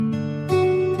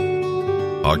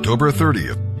October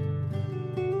 30th.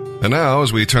 And now,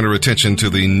 as we turn our attention to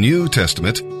the New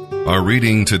Testament, our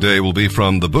reading today will be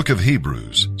from the book of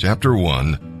Hebrews, chapter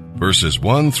 1, verses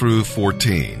 1 through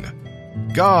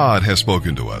 14. God has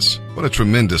spoken to us. What a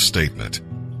tremendous statement.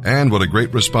 And what a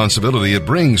great responsibility it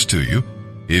brings to you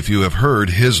if you have heard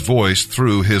His voice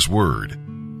through His word.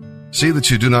 See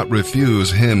that you do not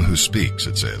refuse Him who speaks,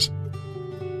 it says.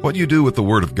 What you do with the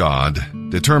Word of God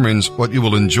determines what you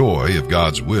will enjoy of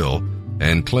God's will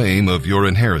and claim of your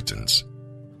inheritance.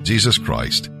 Jesus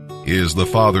Christ is the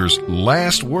Father's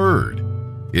last word.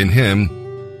 In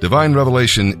Him, divine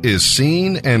revelation is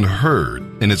seen and heard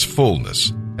in its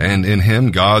fullness, and in Him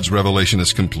God's revelation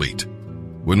is complete.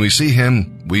 When we see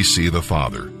Him, we see the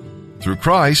Father. Through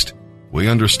Christ, we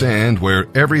understand where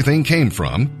everything came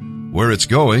from, where it's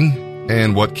going,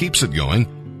 and what keeps it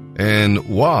going, and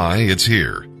why it's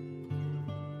here.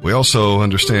 We also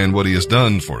understand what He has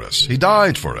done for us. He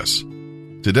died for us.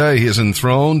 Today, He is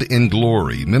enthroned in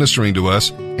glory, ministering to us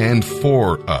and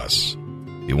for us.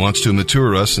 He wants to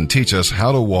mature us and teach us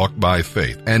how to walk by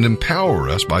faith and empower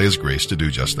us by His grace to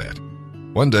do just that.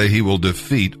 One day, He will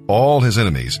defeat all His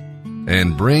enemies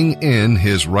and bring in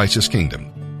His righteous kingdom.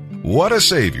 What a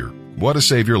Savior! What a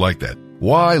Savior like that.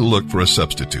 Why look for a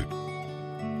substitute?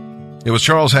 It was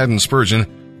Charles Haddon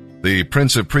Spurgeon, the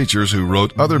Prince of Preachers, who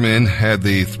wrote, "Other men had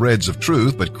the threads of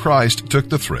truth, but Christ took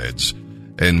the threads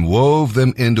and wove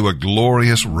them into a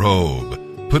glorious robe,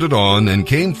 put it on, and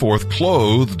came forth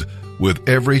clothed with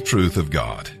every truth of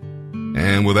God."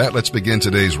 And with that, let's begin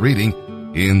today's reading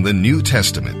in the New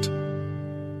Testament.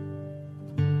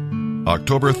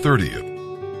 October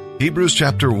 30th, Hebrews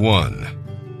chapter 1,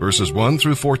 verses 1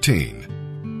 through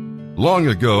 14. Long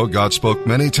ago, God spoke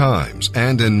many times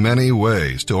and in many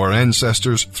ways to our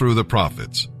ancestors through the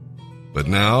prophets. But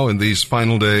now, in these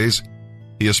final days,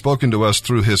 He has spoken to us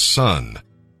through His Son.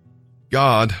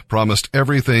 God promised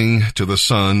everything to the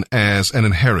Son as an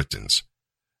inheritance,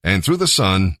 and through the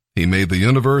Son, He made the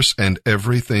universe and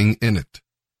everything in it.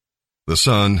 The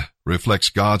Son reflects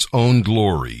God's own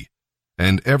glory,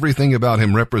 and everything about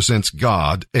Him represents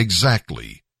God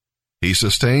exactly. He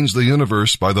sustains the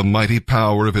universe by the mighty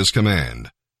power of His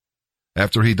command.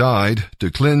 After He died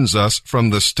to cleanse us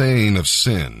from the stain of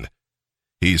sin,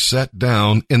 He sat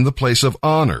down in the place of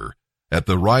honor at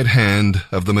the right hand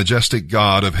of the majestic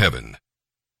God of heaven.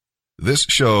 This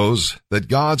shows that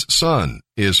God's Son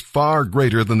is far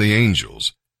greater than the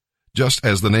angels, just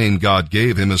as the name God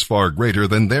gave Him is far greater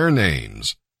than their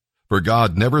names. For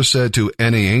God never said to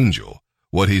any angel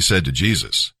what He said to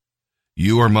Jesus,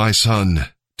 "You are my Son.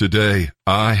 Today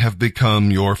I have become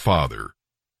your Father."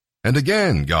 And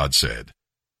again God said,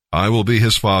 "I will be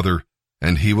His Father,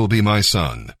 and he will be my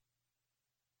Son."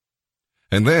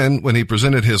 And then, when He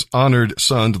presented His honored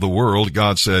Son to the world,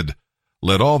 God said,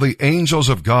 "Let all the angels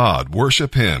of God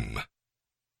worship Him."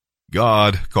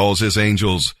 God calls His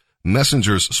angels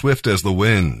messengers swift as the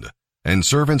wind, and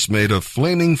servants made of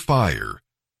flaming fire.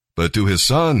 But to His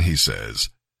Son He says,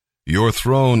 "Your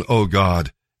throne, O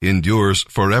God, endures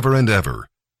forever and ever.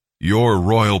 Your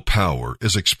royal power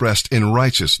is expressed in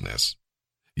righteousness.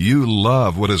 You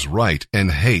love what is right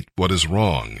and hate what is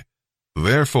wrong.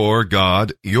 Therefore,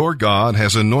 God, your God,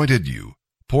 has anointed you,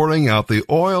 pouring out the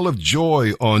oil of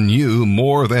joy on you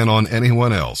more than on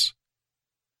anyone else.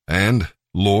 And,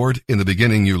 Lord, in the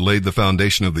beginning you laid the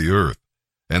foundation of the earth,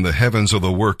 and the heavens are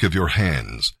the work of your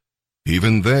hands.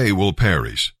 Even they will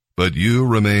perish, but you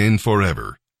remain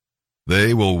forever.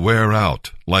 They will wear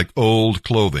out like old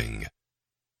clothing.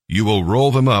 You will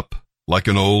roll them up like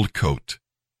an old coat.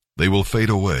 They will fade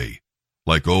away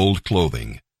like old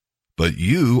clothing. But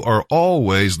you are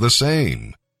always the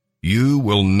same. You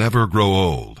will never grow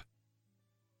old."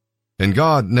 And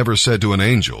God never said to an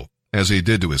angel, as He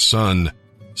did to His Son,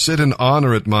 "Sit in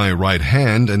honor at my right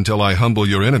hand until I humble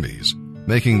your enemies,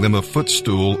 making them a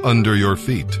footstool under your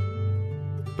feet."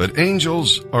 But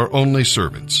angels are only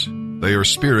servants. They are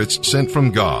spirits sent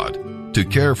from God to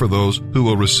care for those who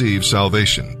will receive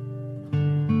salvation.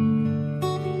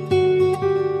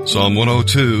 Psalm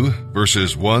 102,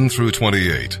 verses 1 through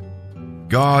 28.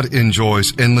 God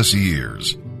enjoys endless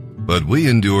years, but we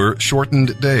endure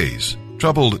shortened days,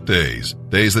 troubled days,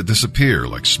 days that disappear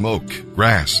like smoke,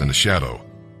 grass, and a shadow.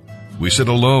 We sit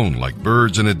alone like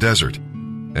birds in a desert,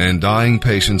 and dying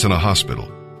patients in a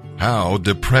hospital. How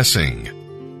depressing.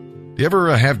 Do you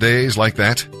ever have days like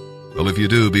that? Well, if you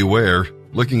do, beware.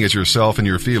 Looking at yourself and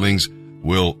your feelings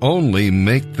will only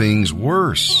make things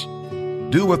worse.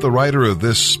 Do what the writer of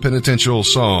this penitential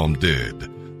psalm did.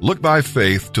 Look by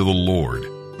faith to the Lord.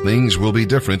 Things will be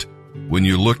different when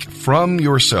you look from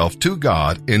yourself to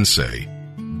God and say,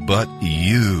 "But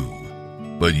you."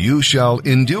 but you shall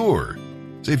endure.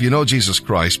 See, if you know Jesus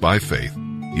Christ by faith,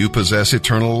 you possess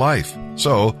eternal life.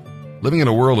 So, living in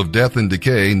a world of death and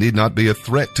decay need not be a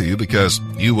threat to you because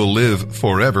you will live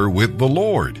forever with the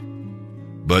Lord.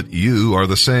 But you are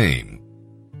the same.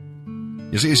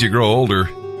 You see, as you grow older,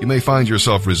 you may find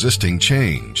yourself resisting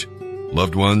change.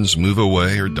 Loved ones move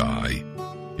away or die.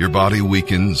 Your body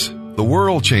weakens. The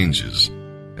world changes.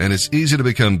 And it's easy to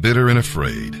become bitter and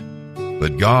afraid.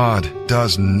 But God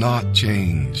does not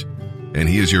change. And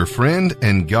He is your friend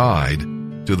and guide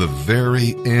to the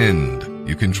very end.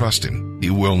 You can trust Him. He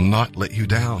will not let you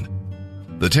down.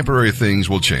 The temporary things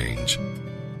will change,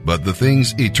 but the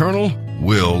things eternal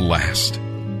will last.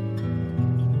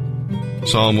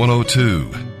 Psalm 102,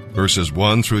 verses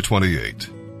 1 through 28.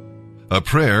 A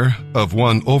prayer of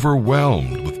one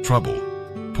overwhelmed with trouble,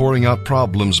 pouring out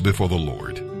problems before the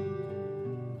Lord.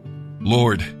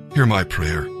 Lord, hear my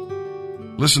prayer.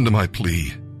 Listen to my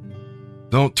plea.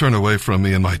 Don't turn away from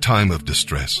me in my time of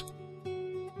distress.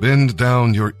 Bend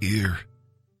down your ear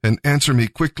and answer me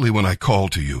quickly when I call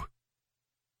to you.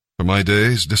 For my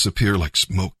days disappear like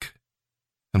smoke,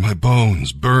 and my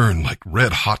bones burn like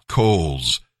red-hot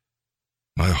coals.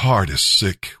 My heart is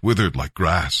sick, withered like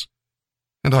grass,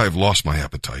 and I have lost my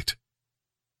appetite.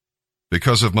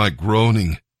 Because of my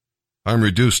groaning, I'm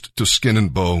reduced to skin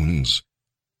and bones.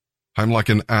 I'm like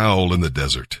an owl in the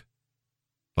desert,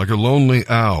 like a lonely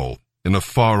owl in a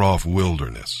far-off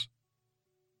wilderness.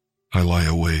 I lie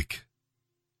awake,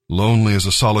 lonely as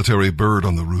a solitary bird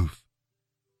on the roof.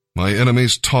 My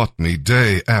enemies taunt me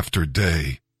day after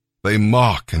day. They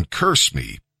mock and curse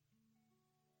me.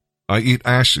 I eat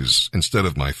ashes instead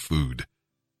of my food.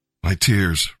 My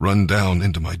tears run down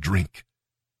into my drink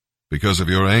because of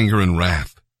your anger and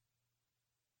wrath.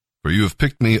 For you have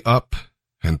picked me up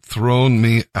and thrown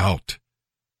me out.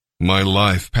 My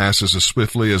life passes as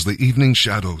swiftly as the evening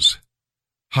shadows.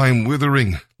 I am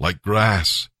withering like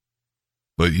grass.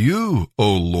 But you,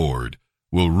 O Lord,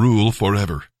 will rule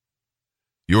forever.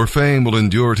 Your fame will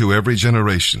endure to every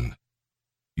generation.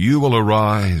 You will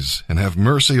arise and have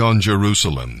mercy on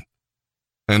Jerusalem.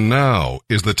 And now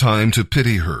is the time to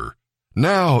pity her.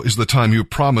 Now is the time you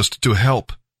promised to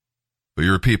help. For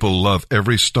your people love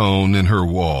every stone in her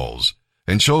walls,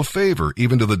 and show favor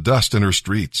even to the dust in her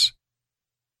streets.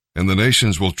 And the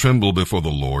nations will tremble before the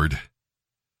Lord.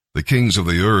 The kings of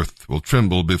the earth will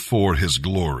tremble before His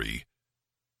glory.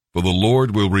 For the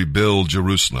Lord will rebuild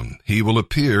Jerusalem. He will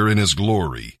appear in His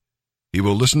glory. He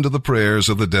will listen to the prayers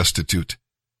of the destitute.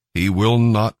 He will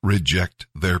not reject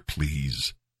their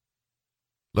pleas.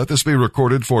 Let this be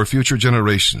recorded for future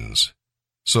generations,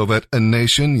 so that a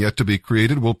nation yet to be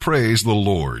created will praise the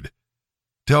Lord.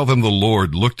 Tell them the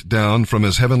Lord looked down from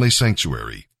His heavenly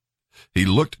sanctuary. He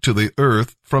looked to the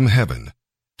earth from heaven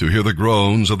to hear the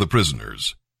groans of the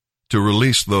prisoners, to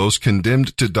release those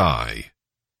condemned to die.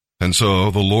 And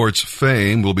so the Lord's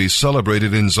fame will be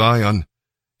celebrated in Zion,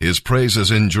 His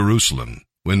praises in Jerusalem,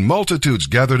 when multitudes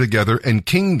gather together and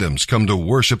kingdoms come to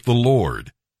worship the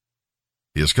Lord.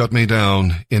 He has cut me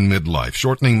down in midlife,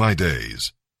 shortening my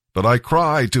days. But I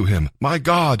cry to Him, my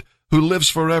God, who lives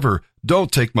forever,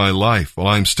 don't take my life while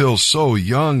I'm still so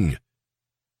young.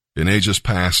 In ages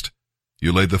past,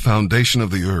 you laid the foundation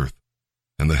of the earth,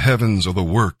 and the heavens are the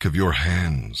work of your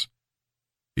hands.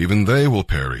 Even they will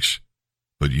perish,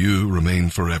 but you remain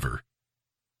forever.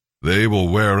 They will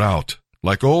wear out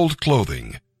like old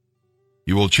clothing.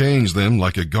 You will change them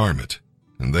like a garment,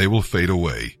 and they will fade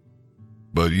away.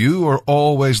 But you are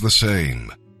always the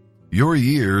same. Your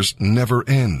years never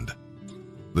end.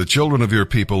 The children of your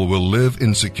people will live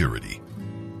in security.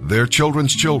 Their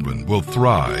children's children will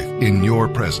thrive in your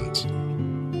presence.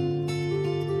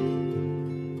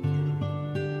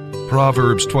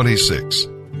 Proverbs 26,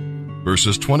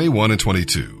 verses 21 and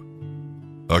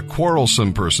 22. A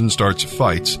quarrelsome person starts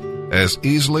fights as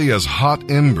easily as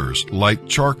hot embers light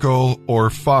charcoal or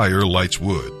fire lights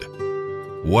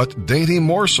wood. What dainty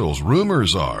morsels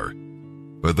rumors are,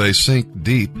 but they sink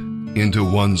deep into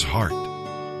one's heart.